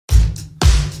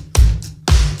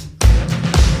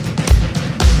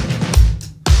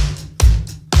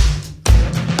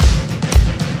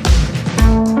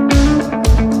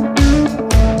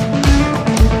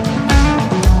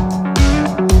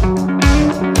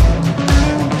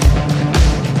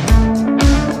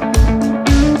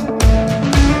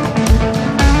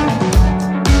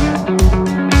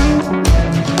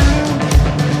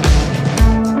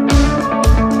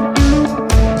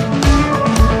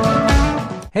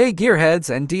Hey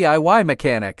gearheads and DIY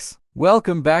mechanics!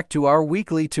 Welcome back to our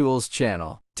Weeklytools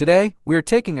channel. Today, we're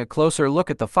taking a closer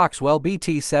look at the FOXWELL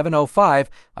BT705,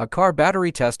 a car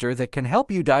battery tester that can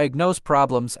help you diagnose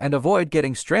problems and avoid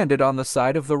getting stranded on the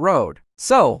side of the road.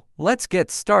 So, let's get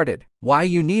started. Why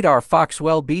you need our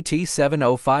FOXWELL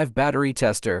BT705 battery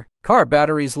tester. Car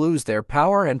batteries lose their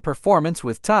power and performance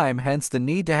with time, hence the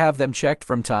need to have them checked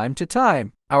from time to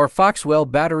time. Our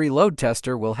FOXWELL battery load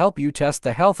tester will help you test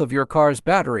the health of your car's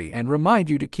battery and remind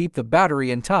you to keep the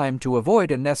battery in time to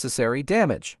avoid unnecessary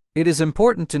damage. It is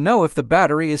important to know if the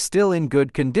battery is still in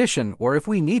good condition or if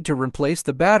we need to replace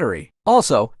the battery.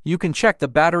 Also, you can check the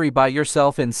battery by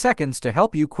yourself in seconds to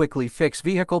help you quickly fix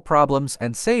vehicle problems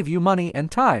and save you money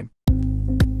and time.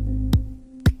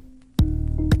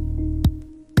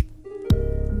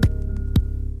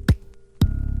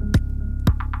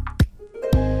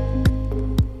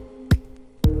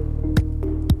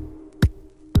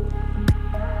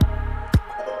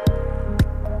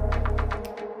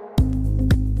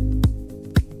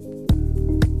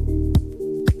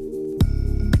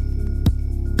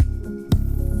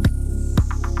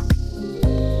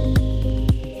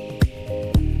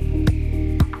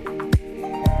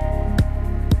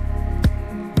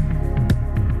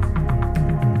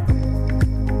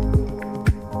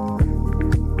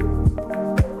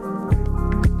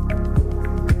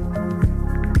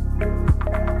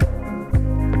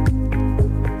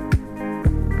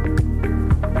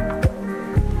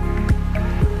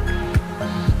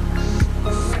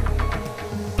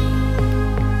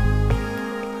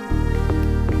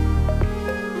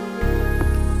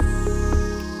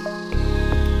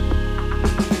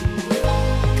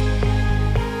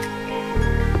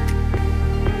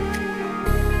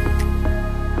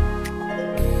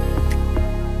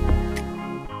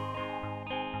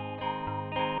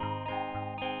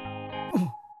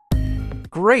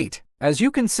 Great! As you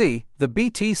can see, the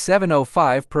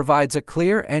BT705 provides a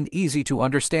clear and easy to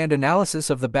understand analysis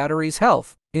of the battery's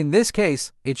health. In this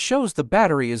case, it shows the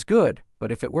battery is good,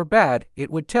 but if it were bad, it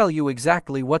would tell you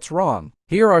exactly what's wrong.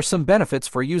 Here are some benefits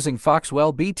for using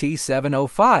FOXWELL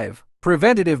BT705.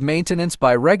 Preventative maintenance.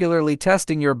 By regularly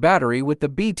testing your battery with the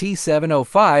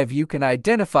BT705, you can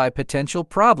identify potential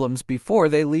problems before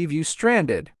they leave you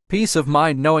stranded. Peace of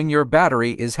mind. Knowing your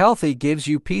battery is healthy gives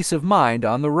you peace of mind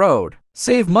on the road.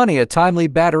 Save money. A timely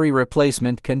battery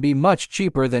replacement can be much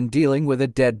cheaper than dealing with a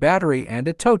dead battery and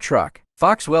a tow truck.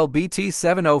 FOXWELL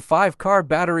BT705 car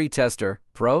battery tester.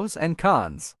 Pros and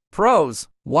cons. Pros: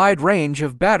 wide range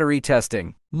of battery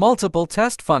testing, multiple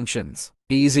test functions,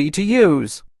 easy to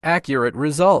use, accurate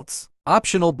results,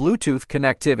 optional Bluetooth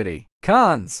connectivity.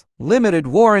 Cons: limited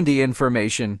warranty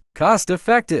information,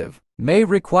 cost-effective, may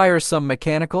require some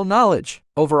mechanical knowledge.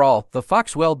 Overall, the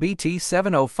FOXWELL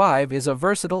BT705 is a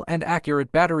versatile and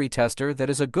accurate battery tester that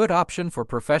is a good option for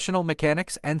professional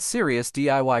mechanics and serious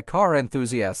DIY car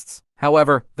enthusiasts.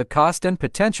 However, the cost and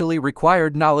potentially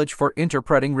required knowledge for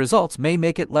interpreting results may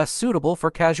make it less suitable for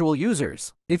casual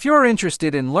users. If you're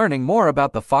interested in learning more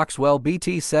about the FOXWELL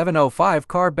BT705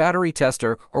 car battery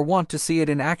tester or want to see it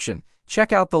in action,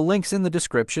 check out the links in the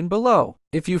description below.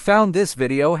 If you found this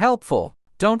video helpful,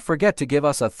 don't forget to give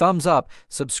us a thumbs up,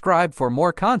 subscribe for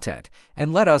more content,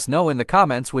 and let us know in the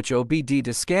comments which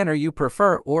OBD2 scanner you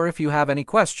prefer or if you have any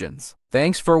questions.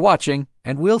 Thanks for watching,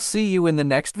 and we'll see you in the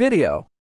next video.